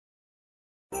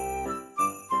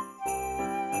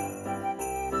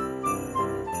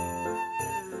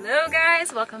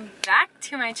guys, welcome back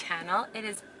to my channel. It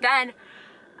has been,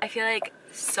 I feel like,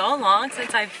 so long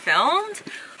since I've filmed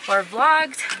or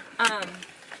vlogged.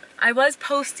 I was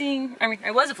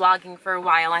vlogging for a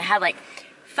while. I had like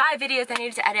 5 videos I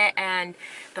needed to edit, and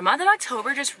the month of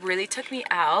October just really took me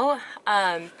out.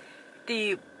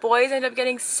 The boys ended up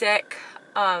getting sick,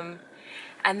 and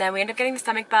then we ended up getting the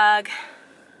stomach bug,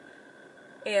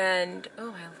 and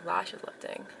oh, my lash is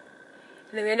lifting.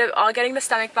 And then we ended up all getting the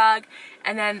stomach bug,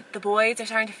 and then the boys are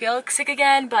starting to feel sick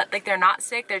again, but like they're not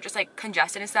sick, they're just like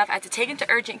congested and stuff. I had to take them to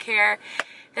urgent care.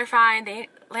 They're fine.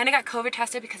 Landon got COVID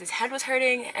tested because his head was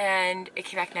hurting and it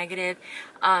came back negative.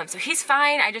 So he's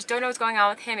fine. I just don't know what's going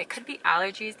on with him. It could be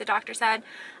allergies, the doctor said.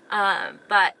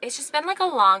 But it's just been like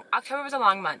October was a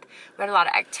long month. We had a lot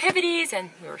of activities and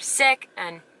we were sick,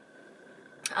 and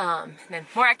then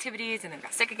more activities, and then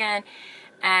got sick again.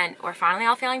 And we're finally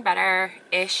all feeling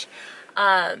better-ish.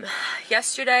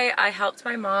 Yesterday I helped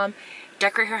my mom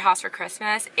decorate her house for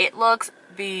Christmas. It looks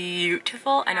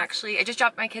beautiful, and actually I just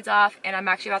dropped my kids off and I'm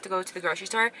actually about to go to the grocery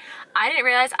store. I didn't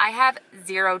realize I have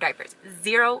 0 diapers.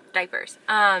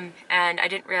 And I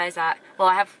didn't realize that. Well,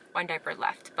 I have 1 diaper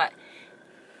left, but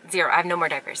 0. I have no more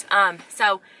diapers.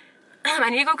 So I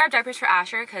need to go grab diapers for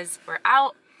Asher because we're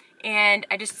out, and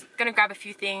I just gonna grab a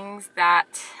few things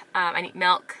that I need: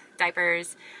 milk,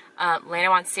 diapers. Lana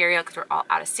wants cereal because we're all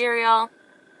out of cereal,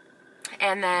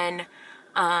 and then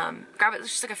grab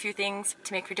just like a few things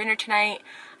to make for dinner tonight.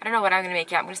 I don't know what I'm gonna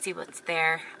make yet. I'm gonna see what's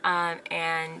there,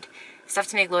 and stuff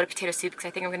to make loaded potato soup because I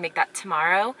think I'm gonna make that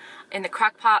tomorrow in the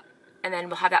crock pot, and then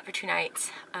we'll have that for 2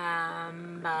 nights.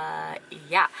 But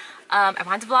yeah, I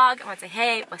wanted to vlog. I want to say,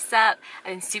 hey, what's up?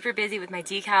 I've been super busy with my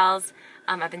decals.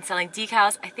 I've been selling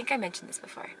decals. I think I mentioned this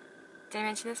before. Did I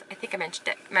mention this? I think I mentioned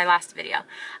it in my last video.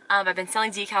 I've been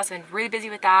selling decals. I've been really busy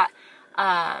with that.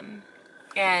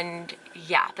 And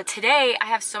yeah, but today I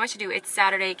have so much to do. It's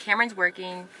Saturday. Cameron's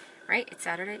working, right? It's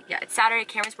Saturday? Yeah, it's Saturday.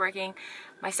 Cameron's working.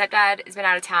 My stepdad has been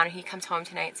out of town, and he comes home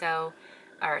tonight,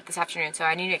 or this afternoon, so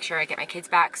I need to make sure I get my kids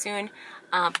back soon.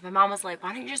 But my mom was like,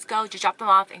 why don't you just go, just drop them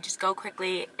off and just go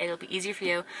quickly. It'll be easier for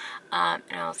you. And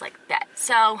I was like, bet.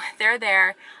 So they're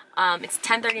there. It's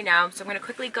 10:30 now, so I'm going to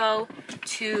quickly go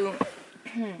to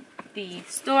the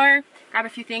store, grab a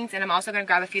few things, and I'm also going to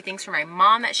grab a few things for my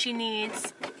mom that she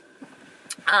needs.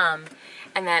 And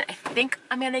then I think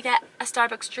I'm going to get a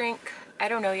Starbucks drink. I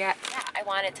don't know yet. Yeah, I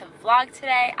wanted to vlog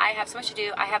today. I have so much to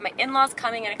do. I have my in-laws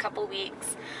coming in a couple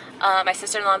weeks, my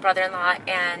sister-in-law and brother-in-law,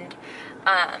 and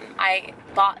I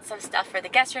bought some stuff for the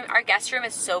guest room. Our guest room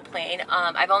is so plain.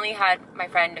 I've only had my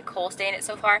friend Nicole stay in it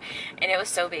so far, and it was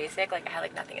so basic. Like, I had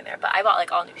like nothing in there, but I bought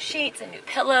like all new sheets and new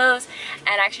pillows,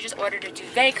 and I actually just ordered a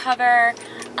duvet cover.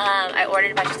 I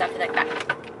ordered a bunch of stuff for like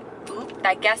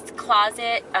that guest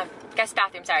closet, guest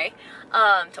bathroom, sorry,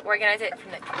 to organize it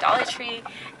from the Dollar Tree,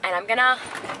 and I'm gonna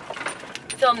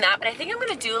film that. But I think I'm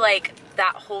gonna do like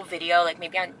that whole video like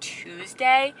maybe on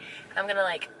Tuesday. I'm gonna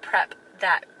like prep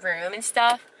that room and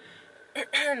stuff.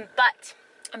 But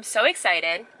I'm so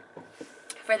excited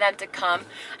for them to come.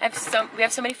 We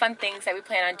have so many fun things that we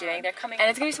plan on doing. They're coming, and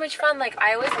it's gonna be so much fun. Like,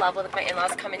 I always love when my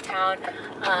in-laws come in town.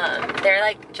 They're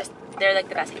like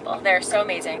the best people. They're so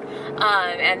amazing,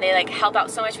 and they like help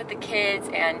out so much with the kids,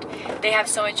 and they have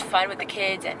so much fun with the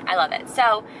kids, and I love it.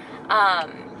 So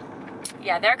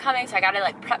yeah, they're coming, so I gotta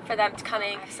like prep for them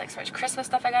coming. There's like so much Christmas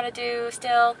stuff I gotta do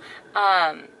still.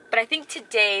 But I think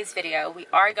today's video, we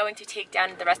are going to take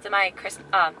down the rest of my the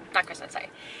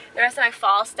rest of my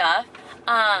fall stuff.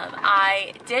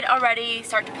 I did already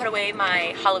start to put away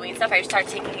my Halloween stuff. I just started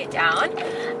taking it down.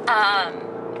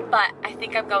 But I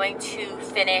think I'm going to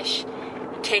finish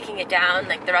taking it down,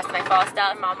 like the rest of my fall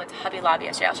stuff. Mom went to Hobby Lobby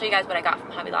yesterday. I'll show you guys what I got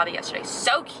from Hobby Lobby yesterday.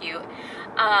 So cute.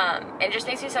 And it just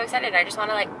makes me so excited. I just want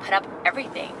to like put up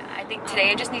everything. I think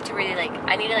today I just need to really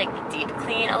I need to like deep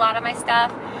clean a lot of my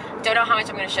stuff. Don't know how much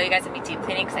I'm going to show you guys of me deep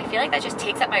cleaning, because I feel like that just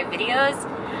takes up my videos.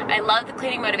 I love the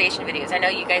cleaning motivation videos. I know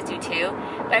you guys do too.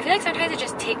 But I feel like sometimes it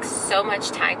just takes so much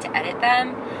time to edit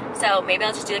them. So maybe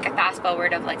I'll just do like a fast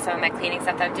forward of like some of my cleaning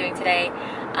stuff that I'm doing today.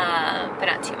 But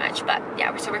not too much. But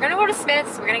yeah, so we're going to go to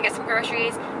Smith's. We're going to get some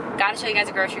groceries. Gotta show you guys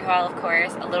a grocery haul, of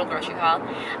course, a little grocery haul.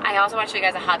 I also want to show you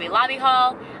guys a Hobby Lobby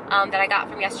haul that I got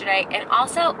from yesterday, and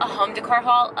also a home decor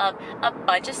haul of a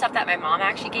bunch of stuff that my mom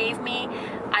actually gave me.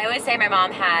 I always say my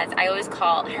mom has, I always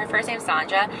call, her first name's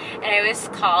Sandra, and I always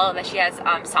call that she has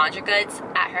Sandra goods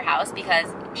at her house,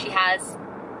 because she has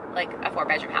like a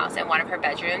 4-bedroom house, and one of her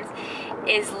bedrooms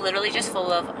is literally just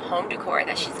full of home decor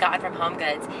that she's gotten from Home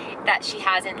Goods that she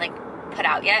hasn't like put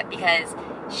out yet, because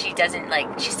she doesn't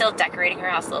like, she's still decorating her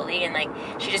house slowly, and like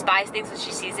she just buys things when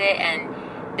she sees it, and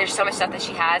there's so much stuff that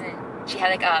she has, and she had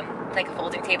like like a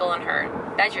folding table in her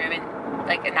bedroom, and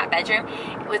like in that bedroom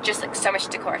with just like so much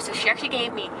decor. So she actually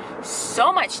gave me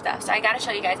so much stuff. So I gotta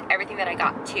show you guys everything that I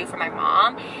got too for my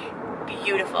mom.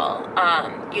 Beautiful.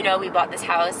 You know, we bought this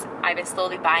house. I've been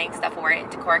slowly buying stuff for it in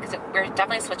decor because we're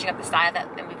definitely switching up the style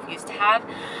that we've used to have.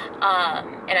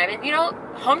 And I've been, you know,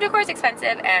 home decor is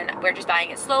expensive and we're just buying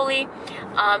it slowly.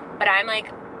 But I'm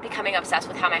like becoming obsessed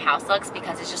with how my house looks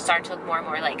because it's just starting to look more and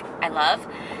more like I love.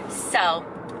 So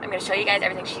I'm going to show you guys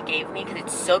everything she gave me because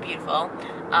it's so beautiful.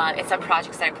 It's some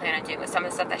projects that I plan on doing with some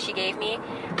of the stuff that she gave me.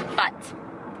 But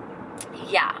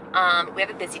yeah, we have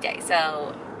a busy day,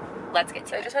 so let's get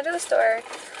to it. I just went to the store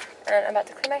and I'm about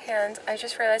to clean my hands. I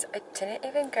just realized I didn't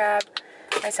even grab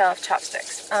myself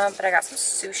chopsticks, but I got some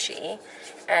sushi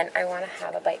and I want to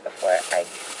have a bite before I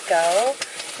go.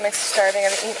 I'm like starving. I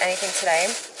haven't eaten anything today.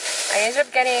 I ended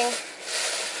up getting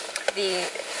the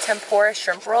tempura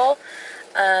shrimp roll.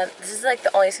 This is like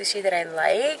the only sushi that I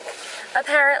like,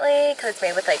 apparently, because it's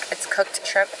made with like, it's cooked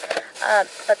shrimp.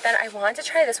 But then I wanted to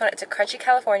try this one. It's a crunchy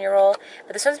California roll,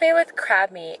 but this one's made with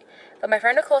crab meat. But my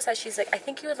friend Nicole says, she's like, I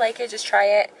think you would like it, just try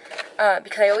it.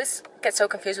 Because I always get so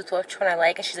confused with which one I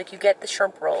like. And she's like, you get the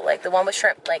shrimp roll, like the one with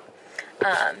shrimp, like,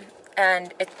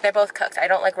 and they're both cooked. I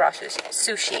don't like raw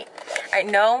sushi. I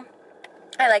know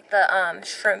I like the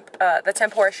shrimp, the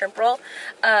tempura shrimp roll.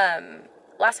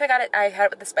 Last time I got it, I had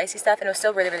it with the spicy stuff, and it was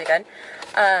still really, really good.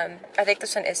 I think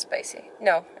this one is spicy.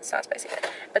 No, it's not spicy.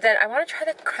 But then I want to try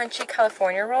the crunchy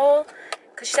California roll,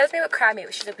 because she says it's made with crab meat,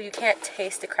 but she's like, well, you can't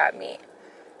taste the crab meat.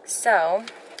 So,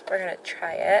 we're going to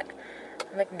try it.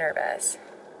 I'm like nervous.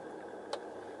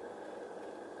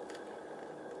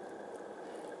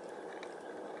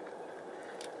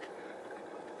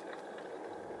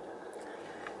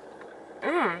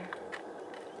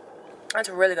 That's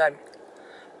really good.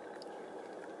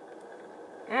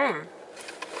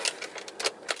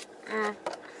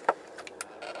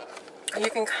 You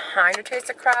can kind of taste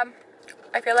the crab,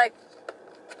 I feel like,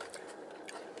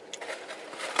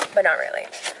 but not really.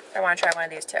 I want to try one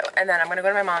of these too. And then I'm going to go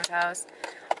to my mom's house,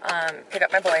 pick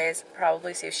up my boys,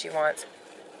 probably see if she wants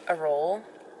a roll,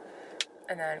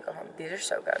 and then go home. These are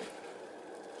so good.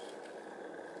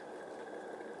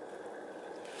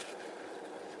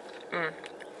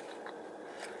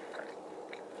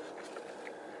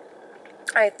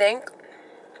 I think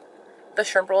the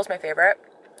shrimp roll is my favorite.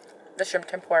 The shrimp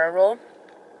tempura roll.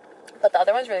 But the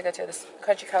other one's really good too, this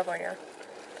crunchy California.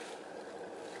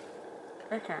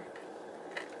 I'm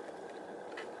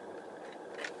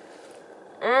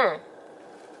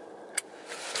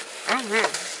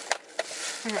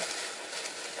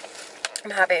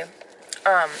happy.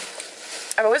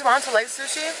 I've always wanted to like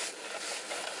sushi,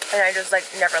 and I just like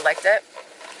never liked it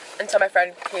until my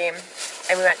friend came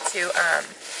and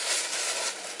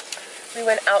we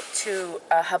went out to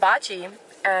Hibachi,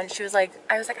 and she was like,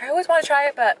 I was like, I always want to try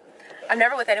it, but I'm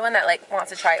never with anyone that like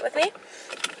wants to try it with me.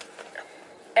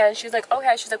 And she was like,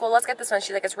 okay. She's like, well, let's get this one.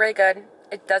 She's like, it's really good.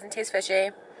 It doesn't taste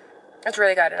fishy. It's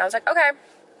really good. And I was like, okay.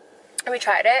 And we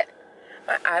tried it.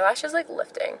 My eyelash is like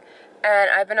lifting, and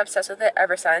I've been obsessed with it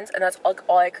ever since, and that's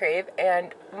all I crave.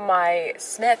 And my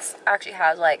Smith's actually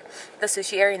has like the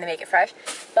sushi area and they make it fresh,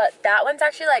 but that one's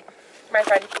actually like, my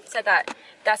friend said that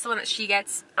that's the one that she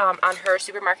gets on her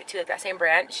supermarket too, like that same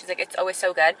brand. She's like, it's always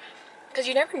so good, because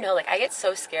you never know, like I get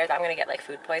so scared that I'm gonna get like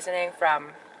food poisoning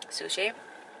from sushi,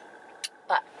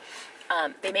 but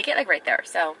they make it like right there.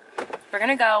 So we're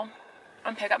gonna go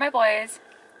and pick up my boys,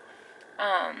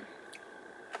 and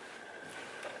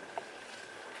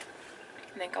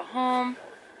then go home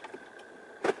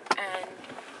and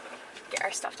get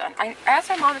our stuff done. I asked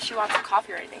my mom if she wants a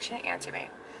coffee or anything. She didn't answer me.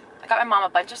 I got my mom a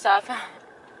bunch of stuff,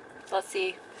 so let's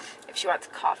see if she wants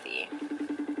coffee.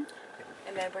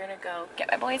 And then we're gonna go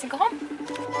get my boys and go home.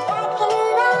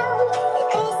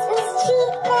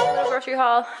 Little grocery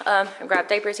haul. I grabbed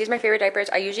diapers. These are my favorite diapers.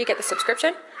 I usually get the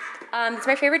subscription. These are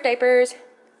my favorite diapers.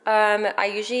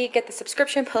 I usually get the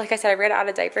subscription, but like I said, I ran out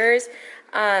of diapers.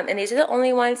 And these are the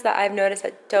only ones that I've noticed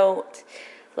that don't,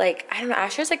 like, I don't know,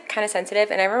 Asher's like kind of sensitive,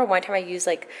 and I remember one time I used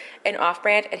like an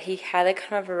off-brand and he had like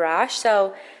kind of a rash,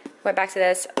 so went back to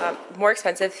this. More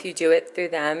expensive if you do it through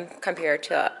them compared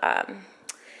to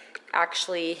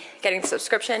actually getting the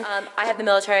subscription. I have the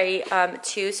military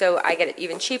too, so I get it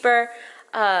even cheaper.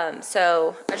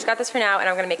 So I just got this for now, and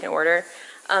I'm gonna make an order.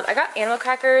 I got animal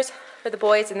crackers for the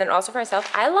boys and then also for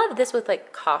myself. I love this with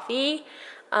like coffee.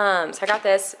 So I got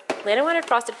this. Lana wanted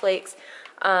Frosted Flakes.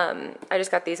 I just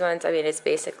got these ones. I mean, it's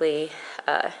basically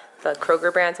the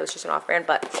Kroger brand, so it's just an off-brand,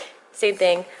 but same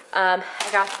thing. I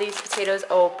got these potatoes,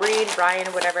 Brian,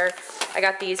 whatever. I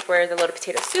got these for the loaded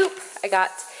potato soup. I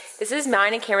got, this is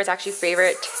mine and Cameron's actually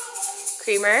favorite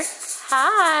creamer.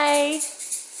 Hi.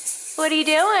 What are you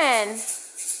doing?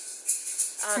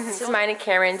 This is mine and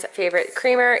Cameron's favorite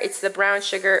creamer. It's the brown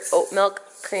sugar oat milk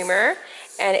creamer,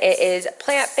 and it is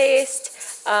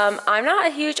plant-based. I'm not a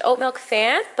huge oat milk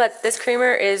fan, but this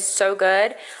creamer is so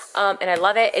good, and I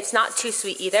love it. It's not too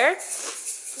sweet either.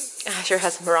 It sure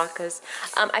has some maracas.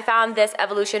 I found this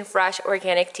Evolution Fresh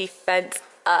Organic Defense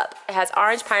Up. It has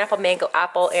orange, pineapple, mango,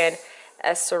 apple, and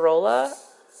acerola.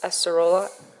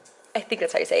 I think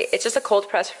that's how you say it. It's just a cold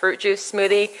pressed fruit juice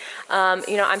smoothie.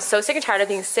 You know, I'm so sick and tired of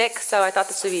being sick, so I thought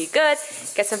this would be good.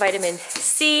 Get some vitamin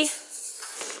C.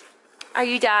 Are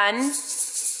you done?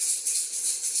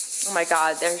 Oh my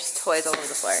God, there's toys all over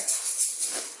the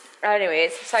floor.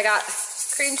 Anyways, so I got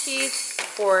cream cheese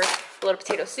for a little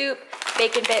potato soup,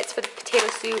 bacon bits for the potato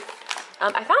soup.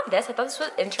 I found this. I thought this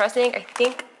was interesting. I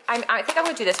think I'm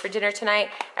gonna do this for dinner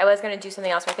tonight. I was gonna do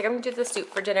something else, but I think I'm gonna do the soup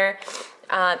for dinner.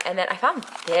 And then I found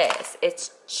this.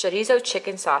 It's chorizo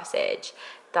chicken sausage.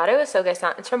 Thought it was so good.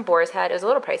 It's from Boar's Head. It was a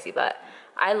little pricey, but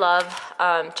I love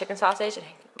chicken sausage and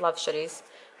I love chorizo.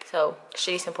 So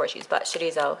chorizo in Portuguese, but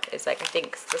chorizo is like, I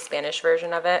think, the Spanish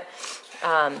version of it.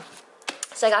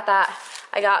 So I got that.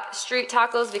 I got street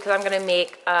tacos because I'm gonna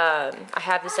make, I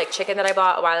have this like chicken that I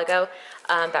bought a while ago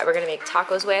that we're gonna make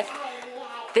tacos with.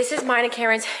 This is mine and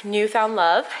Karen's newfound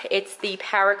love. It's the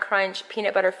Power Crunch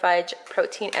Peanut Butter Fudge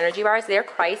Protein Energy Bars. They're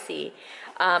pricey,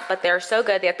 but they're so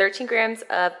good. They have 13 grams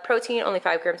of protein, only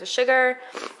 5 grams of sugar.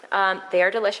 They are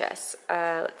delicious.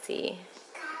 Let's see.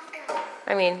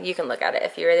 I mean, you can look at it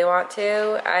if you really want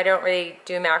to. I don't really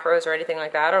do macros or anything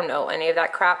like that. I don't know any of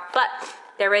that crap, but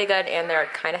they're really good and they're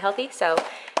kind of healthy. So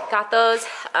got those.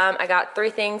 I got 3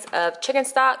 things of chicken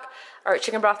stock, or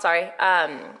chicken broth, sorry.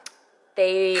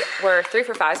 They were 3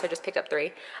 for $5, so I just picked up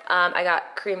 3. I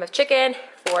got cream of chicken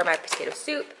for my potato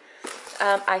soup.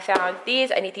 I found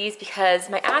these. I need these because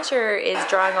my Asher is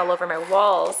drawing all over my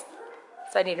walls,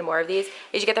 so I needed more of these.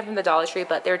 You should get them from the Dollar Tree,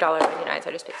 but they're $1.99, so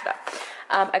I just picked it up.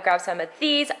 I grabbed some of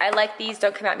these. I like these.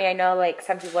 Don't come at me. I know like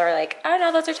some people are like, oh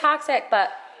no, those are toxic,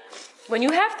 but when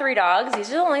you have 3 dogs, these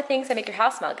are the only things that make your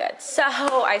house smell good. So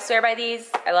I swear by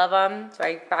these. I love them, so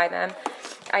I buy them.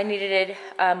 I needed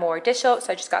more dish soap,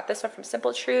 so I just got this one from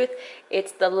Simple Truth.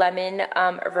 It's the lemon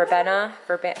verbena.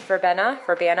 I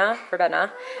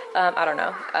don't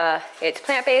know. It's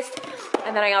plant-based.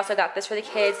 And then I also got this for the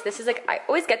kids. This is like, I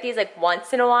always get these like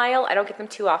once in a while. I don't get them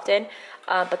too often,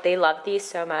 but they love these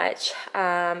so much.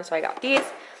 So I got these.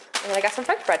 And then I got some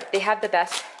French bread. They have the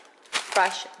best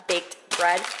fresh baked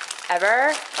bread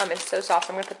ever. It's so soft.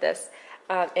 So I'm gonna put this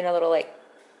in a little like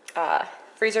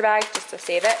freezer bag just to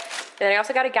save it. And then I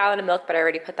also got a gallon of milk, but I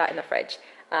already put that in the fridge.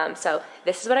 So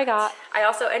this is what I got. I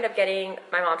also ended up getting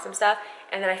my mom some stuff,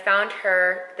 and then I found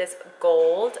her this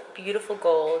gold, beautiful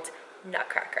gold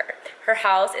nutcracker. Her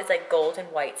house is like gold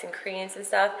and whites and creams and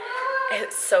stuff.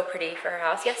 It's so pretty for her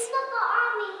house. Yes?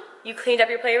 You cleaned up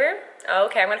your playroom? Oh,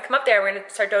 okay, I'm gonna come up there. We're gonna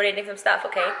start donating some stuff,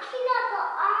 okay?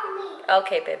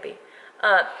 Okay, baby.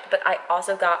 But I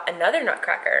also got another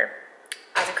nutcracker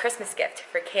as a Christmas gift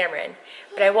for Cameron,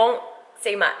 but I won't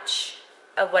say much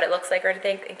of what it looks like or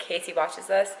anything in case he watches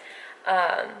this.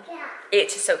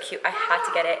 It's just so cute. I had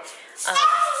to get it.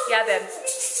 Yeah, babe.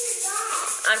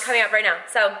 I'm coming up right now.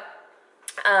 So,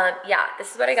 yeah,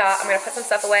 this is what I got. I'm gonna put some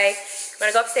stuff away. I'm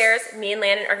gonna go upstairs. Me and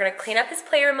Landon are gonna clean up his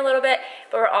playroom a little bit,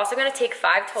 but we're also gonna take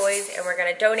 5 toys and we're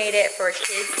gonna donate it for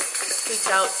kids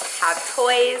who don't have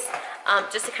toys,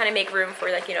 just to kind of make room for,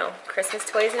 like, you know, Christmas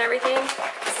toys and everything.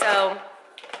 So,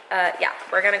 yeah,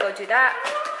 we're gonna go do that.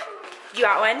 You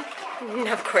got one?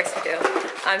 Of course you do.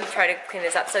 I'm trying to clean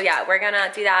this up. So yeah, we're gonna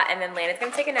do that, and then Landon's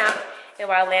gonna take a nap. And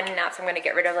while Landon naps, I'm gonna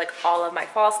get rid of like all of my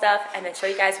fall stuff and then show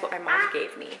you guys what my mom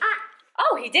gave me.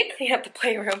 Oh, he did clean up the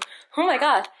playroom. Oh my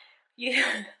God.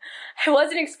 I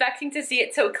wasn't expecting to see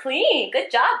it so clean.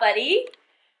 Good job, buddy.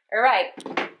 All right,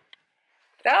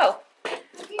 go.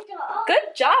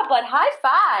 Good job, bud. High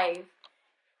five.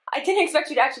 I didn't expect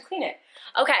you to actually clean it.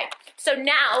 Okay, so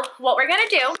now what we're gonna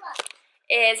do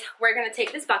is we're gonna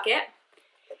take this bucket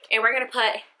and we're gonna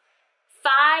put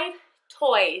 5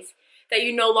 toys that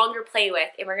you no longer play with,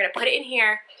 and we're gonna put it in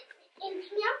here. In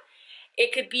here?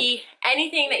 It could be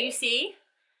anything that you see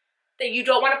that you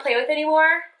don't want to play with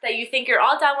anymore, that you think you're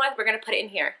all done with. We're gonna put it in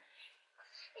here.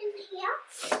 In here?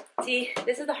 See,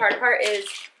 this is the hard part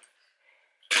is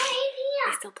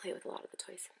I still play with a lot of the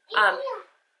toys.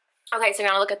 Okay, so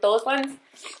now look at those ones.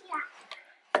 Yeah.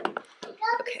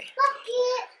 Okay.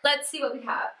 Let's see what we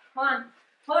have. Hold on.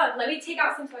 Hold on. Let me take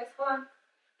out some toys. Hold on.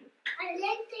 I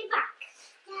like the box.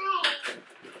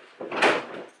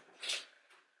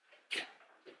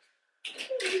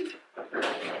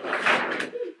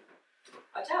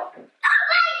 Watch out. Oh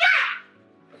my God!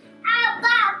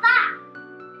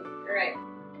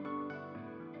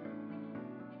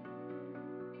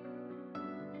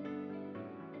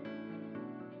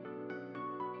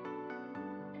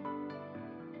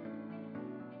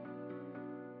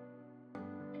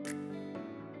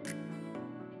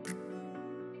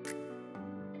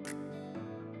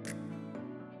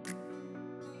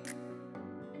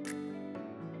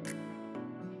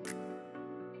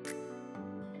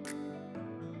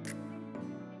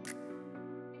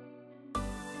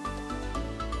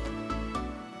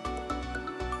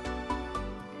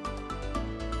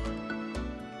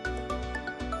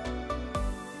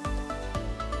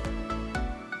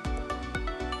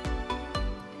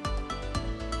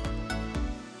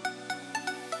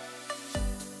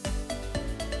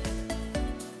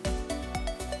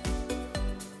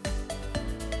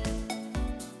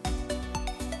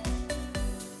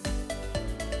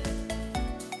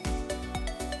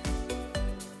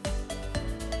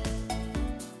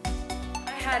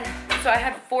 I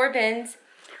had 4 bins.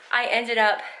 I ended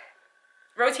up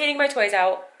rotating my toys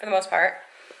out for the most part.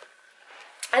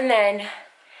 And then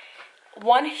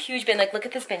one huge bin, like look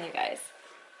at this bin, you guys.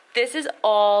 This is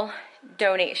all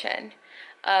donation.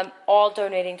 All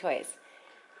donating toys.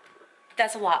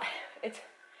 That's a lot. It's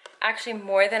actually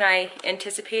more than I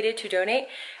anticipated to donate.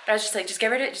 But I was just like, just get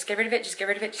rid of it, just get rid of it, just get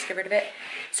rid of it, just get rid of it.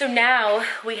 So now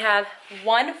we have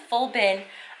 1 full bin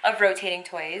of rotating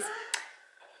toys.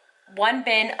 1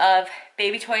 bin of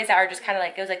baby toys that are just kind of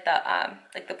like, it was like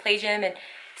the play gym and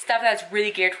stuff that's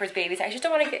really geared towards babies. I just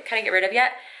don't want to get rid of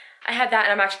yet. I have that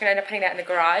and I'm actually gonna end up putting that in the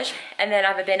garage. And then I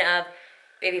have a bin of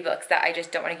baby books that I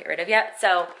just don't want to get rid of yet.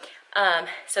 So,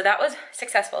 so that was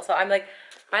successful. So I'm like,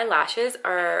 my lashes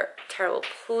are terrible.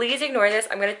 Please ignore this.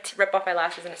 I'm gonna rip off my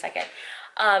lashes in a second.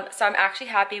 So I'm actually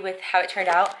happy with how it turned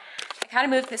out. I kind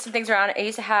of moved some things around. I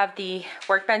used to have the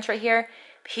workbench right here.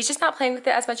 He's just not playing with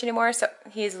it as much anymore, so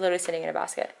he's literally sitting in a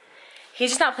basket.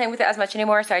 He's just not playing with it as much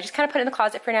anymore, so I just kind of put it in the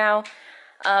closet for now.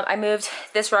 I moved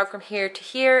this rug from here to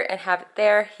here and have it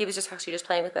there. He was just actually just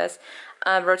playing with this.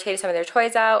 Rotated some of their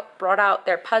toys out, brought out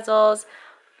their puzzles.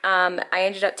 I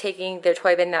ended up taking their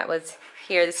toy bin that was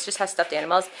here. This just has stuffed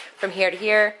animals from here to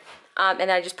here.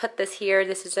 And I just put this here.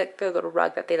 This is like their little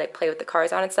rug that they like play with the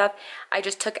cars on and stuff. I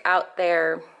just took out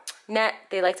their net.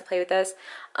 They like to play with this.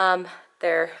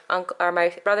 Their uncle or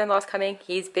my brother-in-law's coming.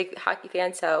 He's a big hockey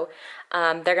fan, so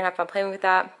they're gonna have fun playing with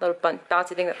that little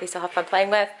bouncy thing that they still have fun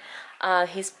playing with.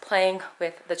 He's playing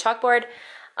with the chalkboard.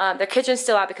 Their kitchen's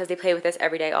still out because they play with this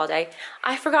every day, all day.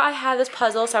 I forgot I had this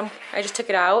puzzle, so I just took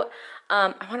it out. I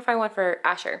want to find one for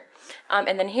Asher.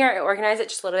 And then here I organized it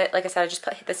just a little bit. Like I said, I just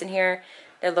put this in here.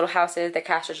 Their little houses, their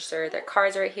cash register, their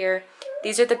cards right here.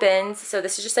 These are the bins. So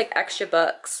this is just like extra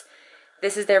books.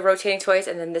 This is their rotating toys,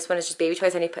 and then this one is just baby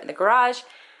toys I need to put in the garage.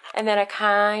 And then I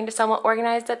kind of somewhat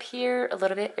organized up here a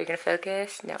little bit. Are you gonna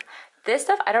focus? No. This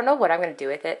stuff, I don't know what I'm gonna do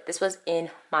with it. This was in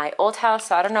my old house,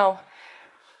 so I don't know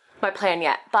my plan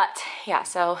yet. But yeah,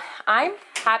 so I'm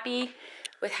happy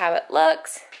with how it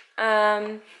looks.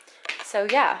 So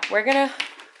yeah, we're gonna,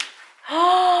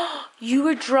 oh, you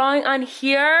were drawing on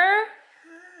here?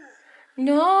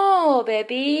 No,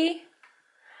 baby.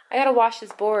 I gotta wash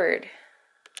this board.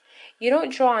 You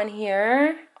don't draw on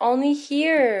here, only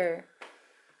here.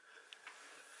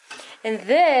 And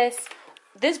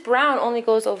this brown only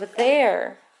goes over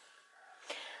there.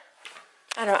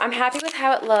 I don't know, I'm happy with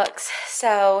how it looks.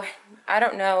 So I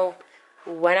don't know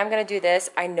when I'm gonna do this.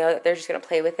 I know that they're just gonna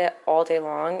play with it all day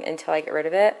long until I get rid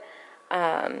of it.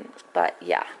 But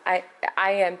yeah, I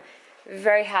am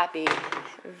very happy,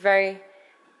 very,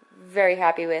 very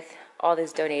happy with all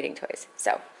these donating toys.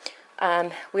 So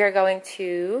we are going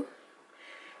to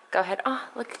go ahead. Oh,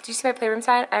 look, do you see my playroom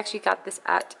sign? I actually got this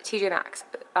at TJ Maxx.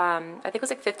 I think it was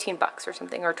like 15 bucks or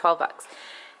something, or 12 bucks.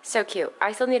 So cute.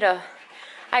 I still need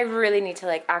I really need to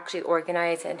like actually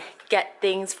organize and get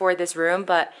things for this room,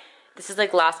 but this is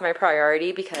like last my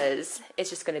priority because it's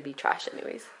just gonna be trash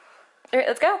anyways. All right,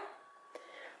 let's go.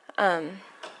 And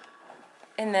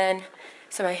then,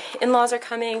 so my in-laws are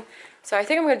coming. So I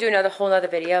think I'm gonna do another whole nother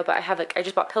video, but I have like, I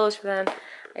just bought pillows for them.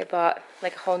 I bought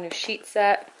like a whole new sheet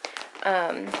set.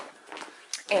 And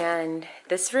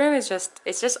this room is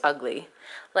it's just ugly.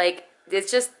 Like,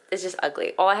 it's just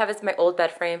ugly. All I have is my old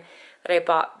bed frame that I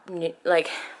bought like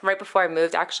right before I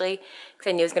moved, actually, because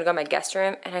I knew it was gonna go in my guest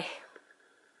room, and I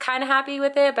kind of happy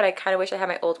with it, but I kind of wish I had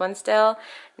my old one still,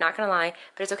 not gonna lie,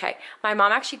 but it's okay. My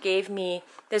mom actually gave me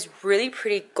this really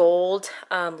pretty gold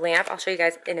lamp. I'll show you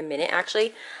guys in a minute,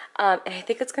 actually. And I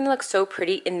think it's gonna look so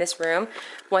pretty in this room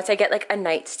once I get like a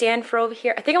nightstand for over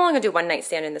here. I think I'm only gonna do one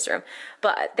nightstand in this room,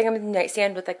 but I think I'm gonna do a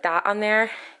nightstand with like that on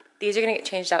there. These are gonna get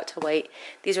changed out to white.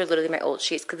 These are literally my old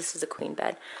sheets because this is a queen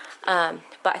bed.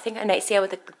 But I think a nightstand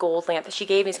with like the gold lamp that she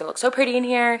gave me is gonna look so pretty in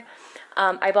here.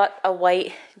 I bought a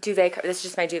white duvet cover. This is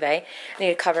just my duvet. I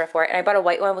need a cover for it. And I bought a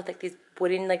white one with like these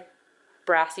wooden, like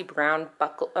brassy brown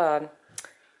buckle,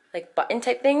 like button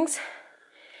type things.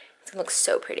 It's gonna look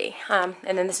so pretty. And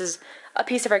then this is a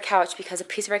piece of our couch because a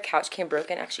piece of our couch came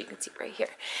broken. Actually, you can see right here.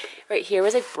 Right here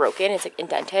was like broken. It's like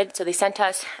indented. So they sent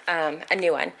us a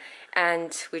new one,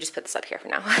 and we just put this up here for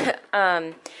now.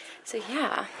 So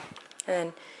yeah. And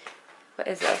then what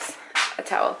is this? A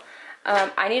towel.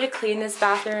 I need to clean this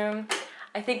bathroom.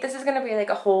 I think this is gonna be like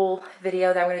a whole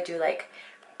video that I'm gonna do, like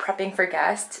prepping for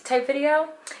guests type video.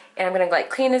 And I'm gonna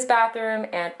like clean this bathroom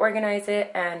and organize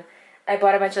it. And I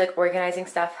bought a bunch of like organizing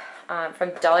stuff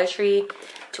from Dollar Tree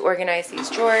to organize these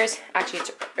drawers. Actually,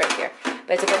 it's right here,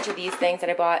 but it's a bunch of these things that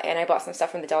I bought, and I bought some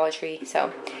stuff from the Dollar Tree.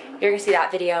 So you're gonna see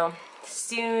that video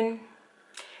soon,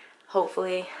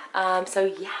 hopefully.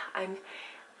 So yeah, I'm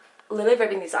literally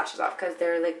ripping these lashes off because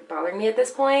they're like bothering me at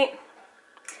this point.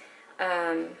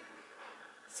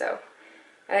 So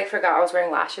I like forgot I was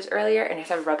wearing lashes earlier and I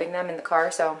started rubbing them in the car,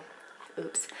 so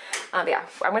oops. Yeah,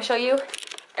 I'm gonna show you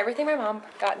everything my mom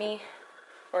got me,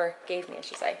 or gave me I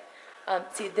should say.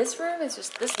 See, this room is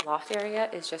just, this loft area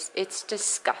is just, it's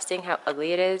disgusting how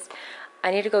ugly it is.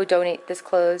 I need to go donate this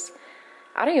clothes.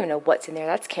 I don't even know what's in there.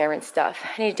 That's Cameron's stuff.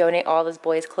 I need to donate all this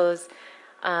boys' clothes.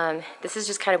 This is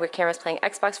just kind of where Cameron's playing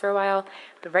Xbox for a while,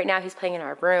 but right now he's playing in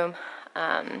our room.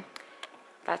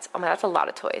 That's a lot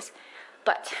of toys.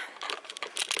 But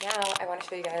now I want to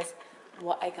show you guys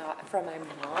what I got from my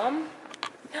mom.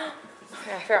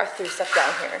 I forgot to throw stuff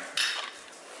down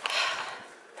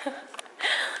here.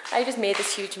 I just made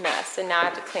this huge mess and now I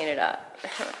have to clean it up. You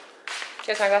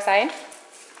guys want to go outside?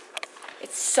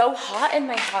 It's so hot in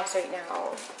my house right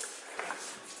now.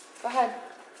 Go ahead.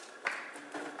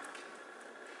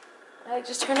 I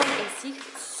just turned on the AC because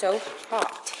it's so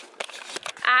hot.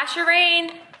 Asher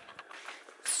Rain.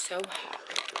 So hot.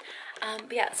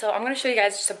 But yeah, so I'm going to show you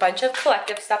guys just a bunch of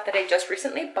collective stuff that I just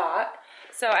recently bought.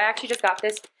 So I actually just got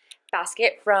this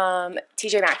basket from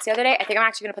TJ Maxx the other day. I think I'm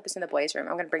actually going to put this in the boys' room.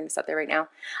 I'm going to bring this up there right now.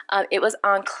 It was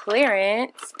on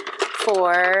clearance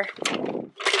for,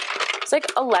 it's like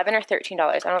 $11 or $13.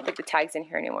 I don't think the tag's in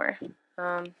here anymore.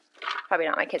 Probably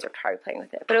not. My kids are probably playing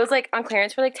with it. But it was like on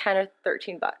clearance for like 10 or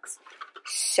 13 bucks.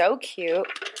 So cute.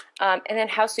 And then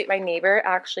how sweet, my neighbor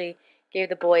actually gave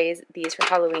the boys these for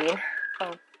Halloween.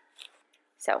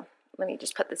 So let me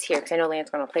just put this here because I know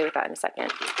Lance's going to play with that in a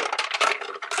second.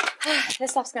 This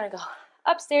stuff's going to go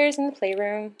upstairs in the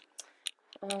playroom.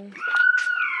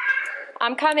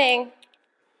 I'm coming.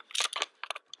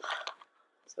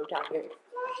 So tired.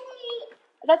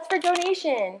 That's for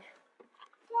donation.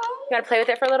 You want to play with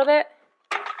it for a little bit?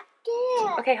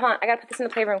 Okay, hold on. I got to put this in the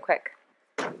playroom quick.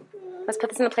 Let's put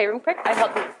this in the playroom quick. I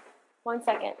help you. 1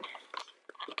 second.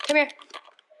 Come here.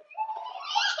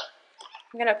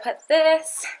 I'm gonna put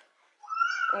this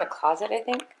in the closet, I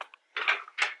think.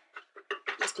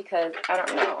 Just because I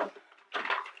don't know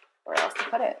where else to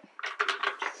put it.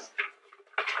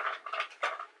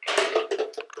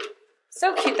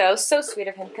 So cute though, so sweet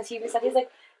of him, because he even said, he's like,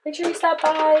 make sure you stop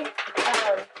by.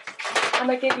 I'm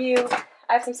gonna give you,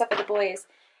 I have some stuff for the boys,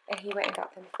 and he went and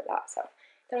got them for that, so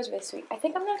that was really sweet. I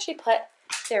think I'm gonna actually put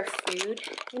their food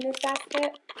in this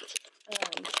basket,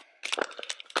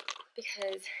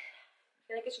 because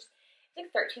I feel like it's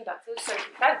like 13 bucks. It was so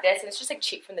cheap. I have this, and it's just like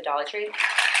cheap from the Dollar Tree.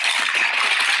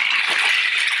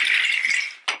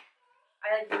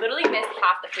 I like literally missed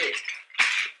half the food.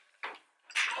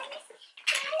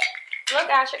 Look,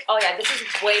 Asher. Oh yeah, this is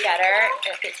way better.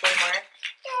 It fits way more.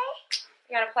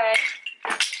 You gotta play.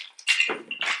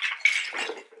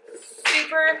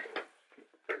 Super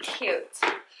cute.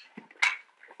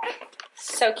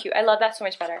 So cute. I love that so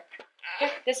much better.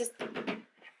 Here, this is.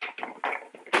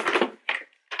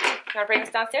 You want to bring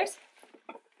this downstairs?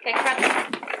 Okay, come on.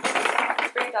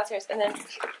 Let's bring it downstairs. And then,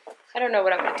 I don't know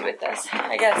what I'm going to do with this.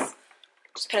 I guess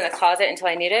just put it in the closet until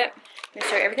I need it. I'm going to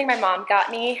show you everything my mom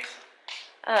got me,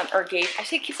 or gave.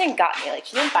 Actually, I keep saying got me. Like,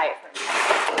 she didn't buy it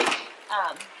for me.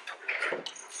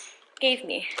 Gave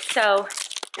me. So,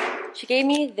 she gave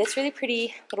me this really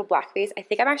pretty little black vase. I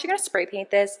think I'm actually going to spray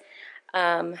paint this.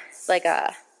 It's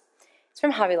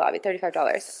from Hobby Lobby,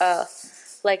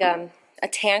 $35. Like a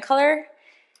tan color.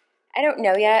 I don't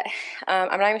know yet.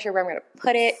 I'm not even sure where I'm going to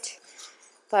put it,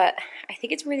 but I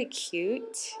think it's really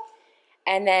cute.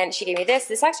 And then she gave me this.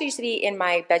 This actually used to be in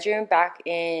my bedroom back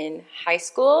in high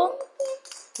school.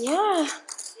 Yeah.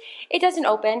 It doesn't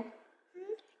open.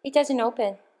 It doesn't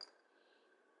open.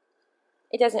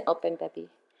 It doesn't open, baby.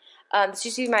 This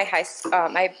used to be my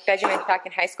my bedroom back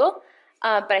in high school.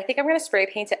 But I think I'm going to spray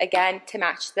paint it again to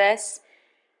match this.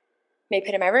 Maybe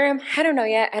put it in my room. I don't know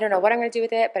yet. I don't know what I'm going to do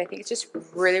with it, but I think it's just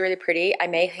really, really pretty. I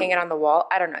may hang it on the wall.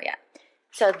 I don't know yet.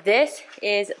 So this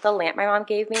is the lamp my mom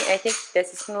gave me, and I think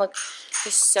this is going to look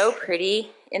just so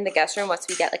pretty in the guest room once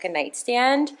we get like a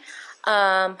nightstand.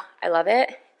 I love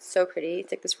it. So pretty.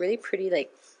 It's like this really pretty,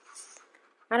 like,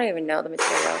 I don't even know the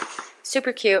material.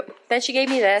 Super cute. Then she gave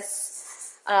me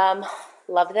this.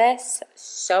 Love this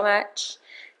so much.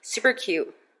 Super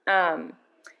cute. Again,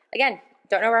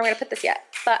 don't know where I'm going to put this yet,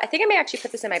 but I think I may actually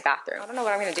put this in my bathroom. I don't know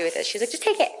what I'm going to do with this. She's like, just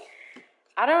take it.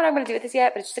 I don't know what I'm going to do with this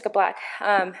yet, but it's just like a black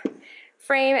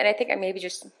frame, and I think I maybe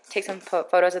just take some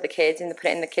photos of the kids and put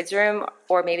it in the kids' room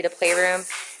or maybe the playroom.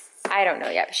 I don't know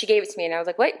yet, but she gave it to me, and I was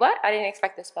like, wait, what? I didn't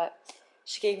expect this, but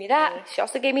she gave me that. She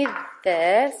also gave me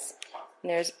this, and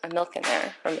there's a milk in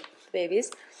there from the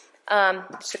babies.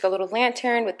 Just like a little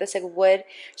lantern with this like wood.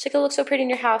 She's like, it looks so pretty in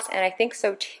your house, and I think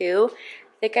so too.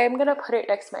 think I'm gonna put it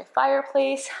next to my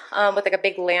fireplace with like a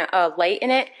big light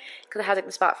in it because it has like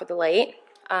the spot for the light.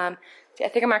 So I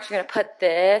think I'm actually gonna put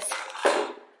this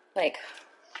like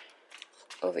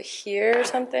over here or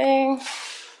something.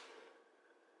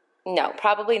 No,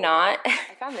 probably not.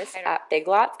 I found this at Big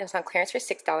Lots. It was on clearance for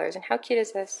 $6. And how cute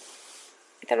is this?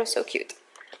 I thought it was so cute.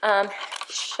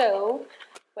 So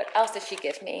what else did she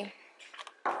give me?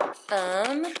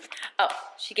 Oh,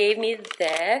 she gave me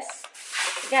this.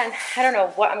 Again, I don't know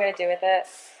what I'm gonna do with it.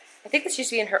 I think this used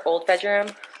to be in her old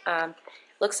bedroom.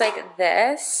 Looks like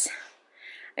this.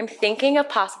 I'm thinking of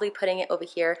possibly putting it over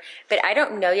here, but I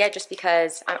don't know yet just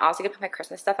because I'm also gonna put my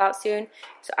Christmas stuff out soon.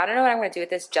 So I don't know what I'm gonna do with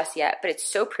this just yet, but it's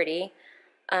so pretty.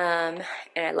 And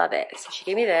I love it. So she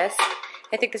gave me this.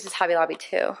 I think this is Hobby Lobby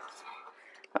too.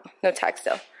 Oh, no text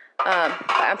though. But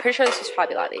I'm pretty sure this is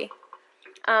Hobby Lobby.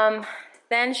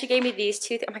 Then she gave me these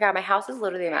two. Oh my god, my house is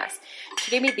literally a mess. She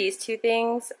gave me these two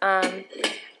things. I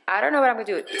don't know what I'm gonna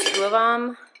do with two of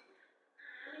them.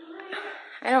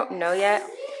 I don't know yet,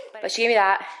 but she gave me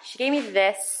that. She gave me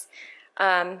this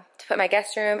to put in my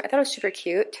guest room. I thought it was super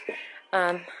cute.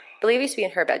 I believe it used to be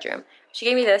in her bedroom. She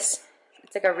gave me this.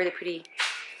 It's like a really pretty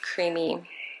creamy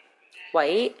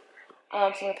white. So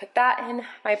I'm gonna put that in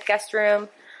my guest room.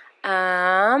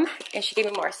 And she gave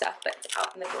me more stuff, but it's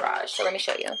out in the garage. So let me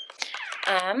show you.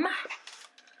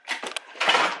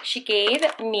 She gave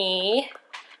me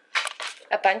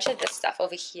a bunch of this stuff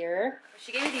over here.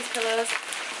 She gave me these pillows.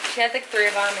 She had like 3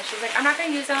 of them, and she's like, I'm not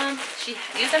gonna use them. She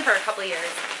used them for a couple of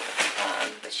years,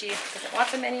 but she doesn't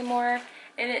want them anymore.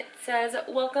 And it says,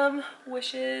 welcome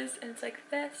wishes, and it's like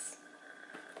this.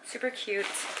 Super cute.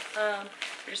 They're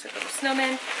just like little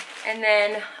snowmen. And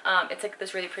then it's like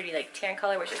this really pretty like tan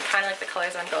color, which is kind of like the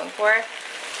colors I'm going for.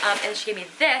 And she gave me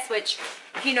this, which,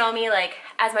 if you know me, like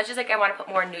as much as like I want to put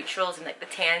more neutrals and like the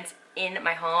tans in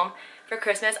my home for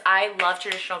Christmas, I love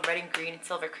traditional red and green and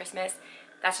silver Christmas.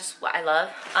 That's just what I love.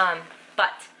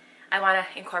 But I want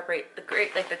to incorporate the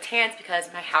the tans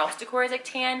because my house decor is like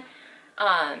tan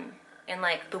and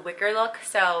like the wicker look.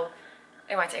 So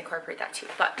I want to incorporate that too.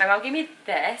 But my mom gave me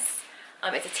this.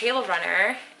 It's a table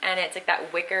runner, and it's like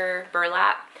that wicker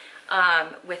burlap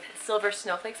with silver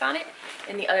snowflakes on it,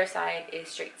 and the other side is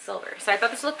straight silver. So I thought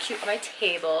this looked cute on my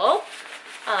table.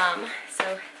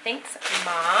 So thanks,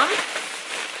 Mom.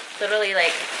 Literally,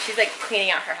 like, she's like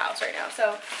cleaning out her house right now.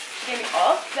 So she gave me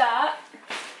all of that.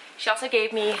 She also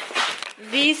gave me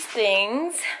these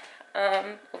things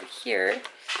over here.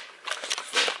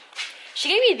 She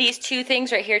gave me these 2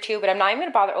 things right here too, but I'm not even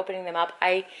gonna bother opening them up.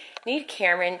 I need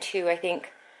Cameron to, I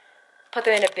think, put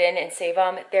them in a bin and save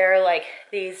them. They're like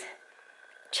these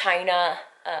China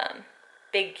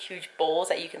big huge bowls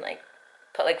that you can like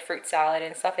put like fruit salad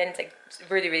and stuff in. It's like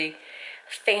really, really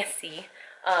fancy.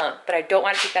 But I don't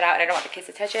want to take that out, and I don't want the kids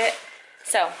to touch it.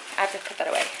 So I have to put that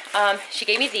away. She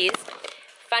gave me these.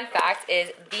 Fun fact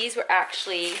is these were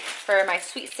actually for my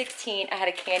Sweet 16. I had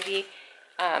a candy,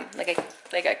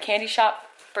 like a candy shop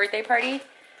birthday party.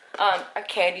 A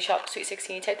candy shop Sweet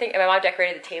 16 type thing. And my mom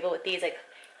decorated the table with these like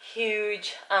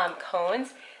huge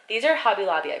cones. These are Hobby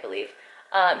Lobby, I believe.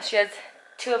 She has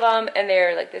 2 of them, and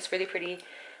they're like this really pretty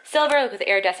silver with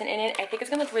iridescent in it. I think it's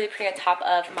gonna look really pretty on top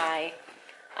of my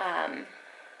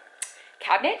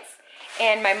cabinets.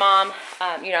 And my mom,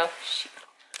 you know,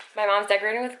 my mom's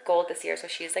decorating with gold this year, so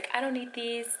she's like, I don't need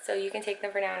these, so you can take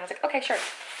them for now. And I was like, okay, sure.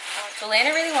 So Lana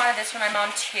really wanted this for my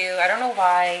mom too. I don't know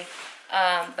why,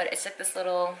 but it's like this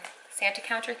little Santa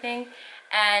counter thing.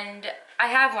 And I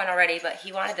have one already, but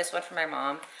he wanted this one for my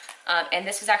mom. And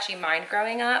this was actually mine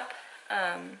growing up.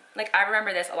 Like I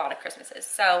remember this a lot of Christmases.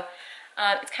 So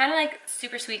it's kind of like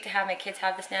super sweet to have my kids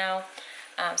have this now.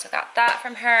 So I got that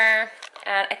from her.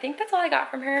 And I think that's all I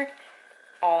got from her.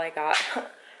 All I got.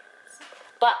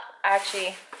 But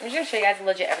actually, I'm just gonna show you guys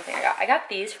legit everything I got. I got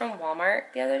these from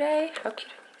Walmart the other day. How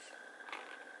cute are these?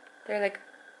 They're like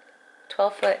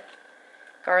 12-foot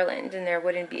garland, and they're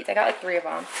wooden beads. I got like 3 of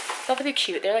them. So they're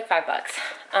cute. They're like $5.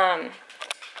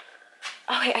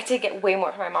 Oh wait, I did get way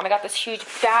more from my mom. I got this huge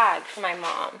bag for my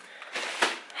mom.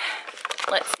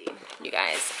 Let's see, you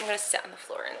guys. I'm gonna sit on the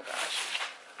floor in the garage.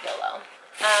 YOLO.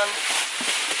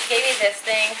 She gave me this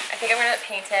thing. I think I'm gonna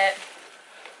paint it.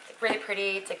 It's like really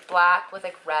pretty. It's like black with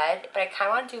like red, but I kind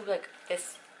of want to do like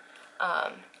this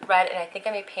red, and I think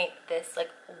I may paint this like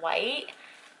white.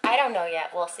 I don't know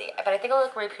yet. We'll see. But I think it'll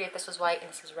look really pretty if this was white and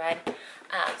this is red.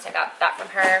 So I got that from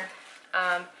her.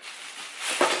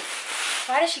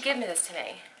 Why did she give me this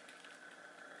today?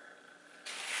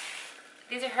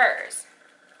 These are hers.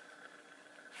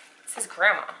 This is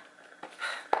grandma.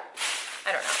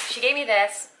 I don't know. She gave me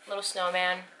this little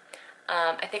snowman.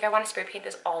 I think I want to spray paint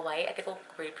this all white. I think it'll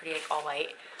look really pretty like all white.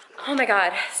 Oh my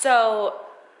god. So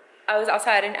I was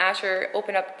outside and Asher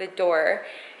opened up the door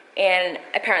and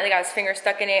apparently got his finger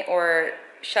stuck in it or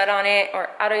shut on it, or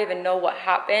I don't even know what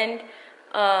happened.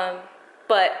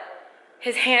 But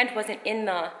his hand wasn't in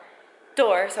the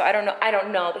door, so I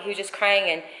don't know, but he was just crying,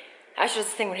 and that's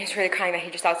just the thing when he was really crying that he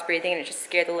just stops breathing, and it just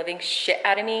scared the living shit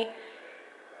out of me.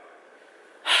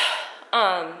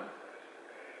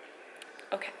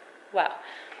 Okay, wow.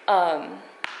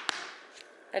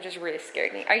 That just really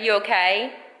scared me. Are you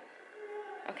okay?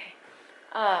 Okay.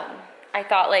 I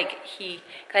thought like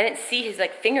cause I didn't see his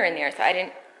like finger in there, so I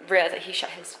didn't realize that he shut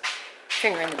his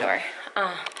finger in the door.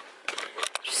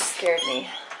 Just scared me.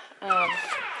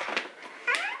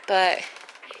 But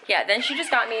yeah, then she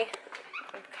just got me,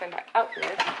 I'm coming back out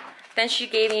here. Then she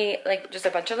gave me like just a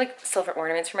bunch of like silver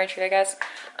ornaments for my tree, I guess.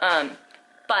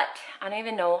 But I don't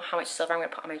even know how much silver I'm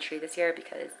gonna put on my tree this year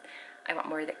because I want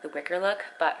more like the wicker look,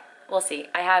 but we'll see.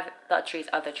 I have the trees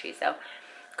of the trees. So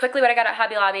quickly what I got at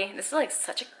Hobby Lobby. This is like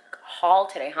such a haul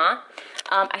today, huh?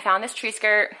 I found this tree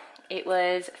skirt. It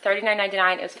was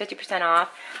 $39.99. It was 50% off.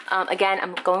 Again,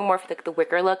 I'm going more for the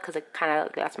wicker look because it kind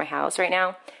of, that's my house right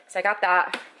now. So I got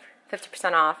that,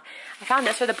 50% off. I found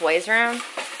this for the boys' room.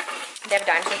 They have a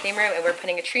dinosaur theme room and we're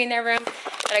putting a tree in their room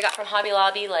that I got from Hobby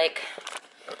Lobby. Like,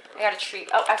 I got a tree.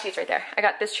 Oh, actually it's right there. I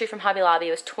got this tree from Hobby Lobby.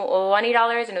 It was $20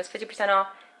 and it was 50% off,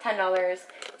 $10.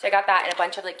 So I got that and a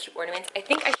bunch of like cute ornaments. I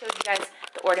think I showed you guys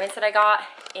the ornaments that I got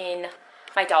in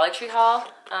my Dollar Tree haul.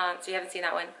 So you haven't seen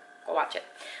that one, go watch it.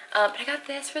 But I got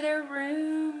this for their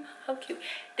room. How cute.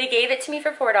 They gave it to me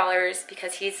for $4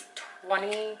 because he's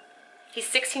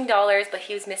 $16, but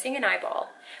he was missing an eyeball.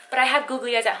 But I have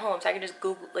googly eyes at home, so I can just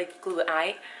glue an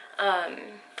eye.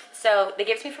 So they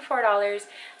gave it to me for $4.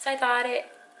 So I bought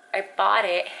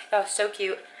it. That was so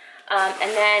cute.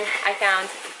 And then I found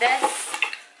this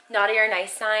Naughty or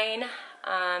Nice sign.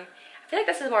 I feel like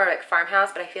this is more like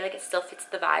farmhouse, but I feel like it still fits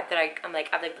the vibe that I'm like,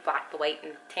 I have like the black, the white,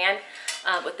 and tan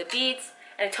with the beads.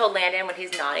 And I told Landon when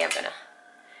he's naughty, I'm gonna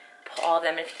pull all of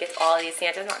them, and if he gets all of these,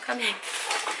 Santa's not coming.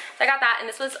 So I got that, and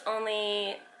this was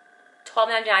only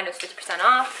 $12.99. It was 50%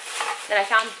 off. Then I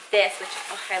found this, which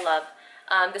I love.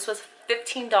 This was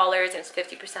 $15 and it's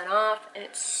 50% off, and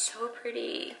it's so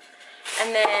pretty.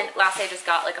 And then lastly, I just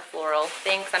got like a floral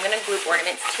thing, so I'm gonna glue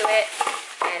ornaments to it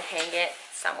and hang it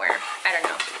somewhere. I don't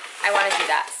know. I want to do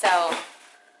that. So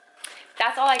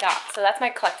that's all I got. So that's my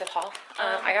collective haul.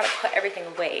 I gotta put everything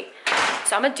away.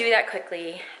 So I'm gonna do that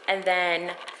quickly, and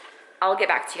then I'll get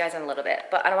back to you guys in a little bit.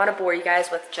 But I don't want to bore you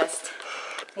guys with just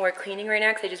more cleaning right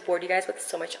now because I just bored you guys with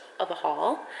so much of a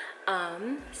haul.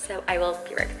 So I will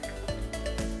be right back.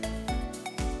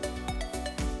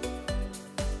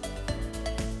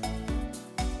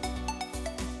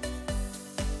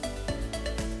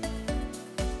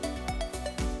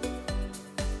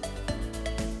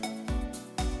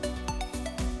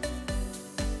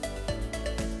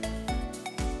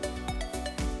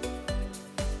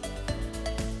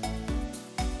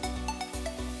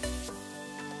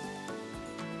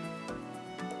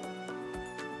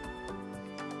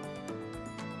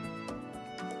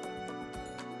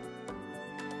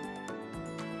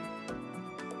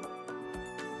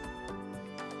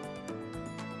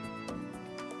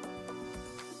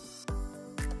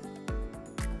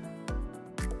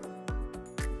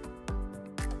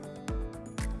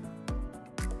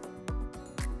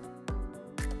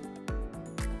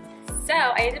 So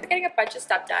I ended up getting a bunch of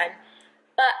stuff done,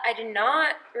 but I did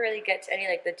not really get to any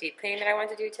like the deep cleaning that I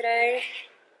wanted to do today.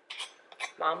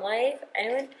 Mom life.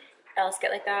 Anyone else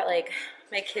get like that? Like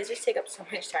my kids just take up so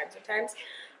much time sometimes.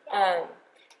 But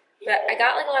I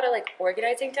got like a lot of like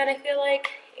organizing done, I feel like,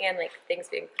 and like things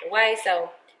being put away.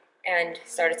 So, and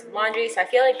started some laundry. So I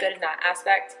feel like good in that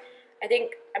aspect. I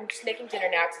think I'm just making dinner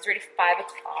now because it's already 5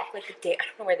 o'clock. Like the day, I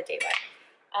don't know where the day went.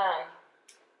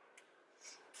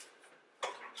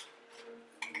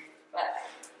 But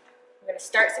I'm gonna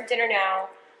start some dinner now,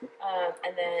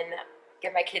 and then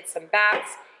give my kids some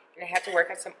baths, and I have to work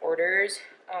on some orders.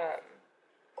 Just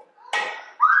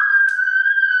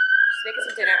making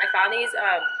some dinner. I found these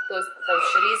those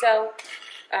chorizo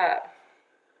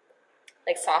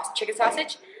like chicken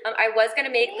sausage. I was gonna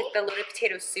make like the loaded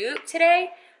potato soup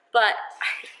today, but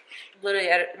literally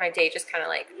my day just kind of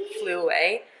like flew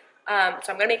away. So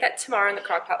I'm gonna make that tomorrow in the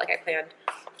crock pot like I planned.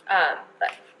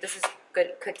 But this is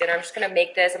good cooked dinner. I'm just gonna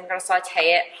make this. I'm gonna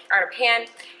saute it on a pan. And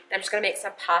I'm just gonna make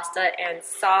some pasta and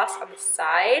sauce on the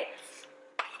side.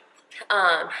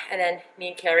 And then me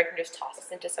and Kayla can just toss this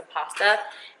into some pasta.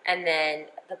 And then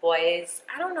the boys,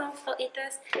 I don't know if they'll eat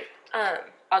this.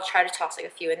 I'll try to toss like a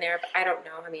few in there, but I don't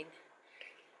know. I mean,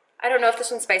 I don't know if this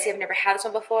one's spicy. I've never had this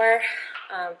one before.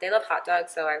 They love hot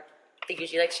dogs, so they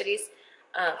usually like Shitties.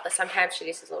 But sometimes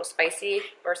Shitties is a little spicy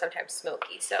or sometimes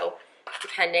smoky. So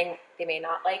depending, they may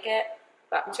not like it.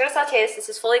 But I'm just gonna saute this. This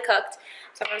is fully cooked,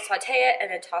 so I'm gonna saute it and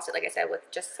then toss it, like I said, with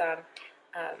just some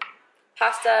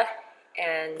pasta.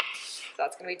 And so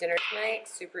that's gonna be dinner tonight.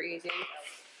 Super easy.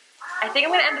 I think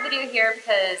I'm gonna end the video here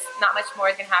because not much more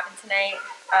is gonna happen tonight.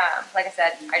 Like I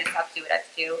said, I just have to do what I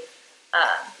have to do.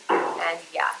 And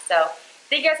yeah, so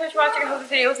thank you guys so much for watching. I hope this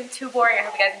video wasn't too boring. I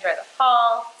hope you guys enjoyed the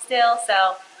haul still.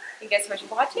 So thank you guys so much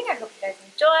for watching. I hope you guys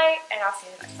enjoy, and I'll see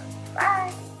you in the next one.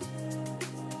 Bye!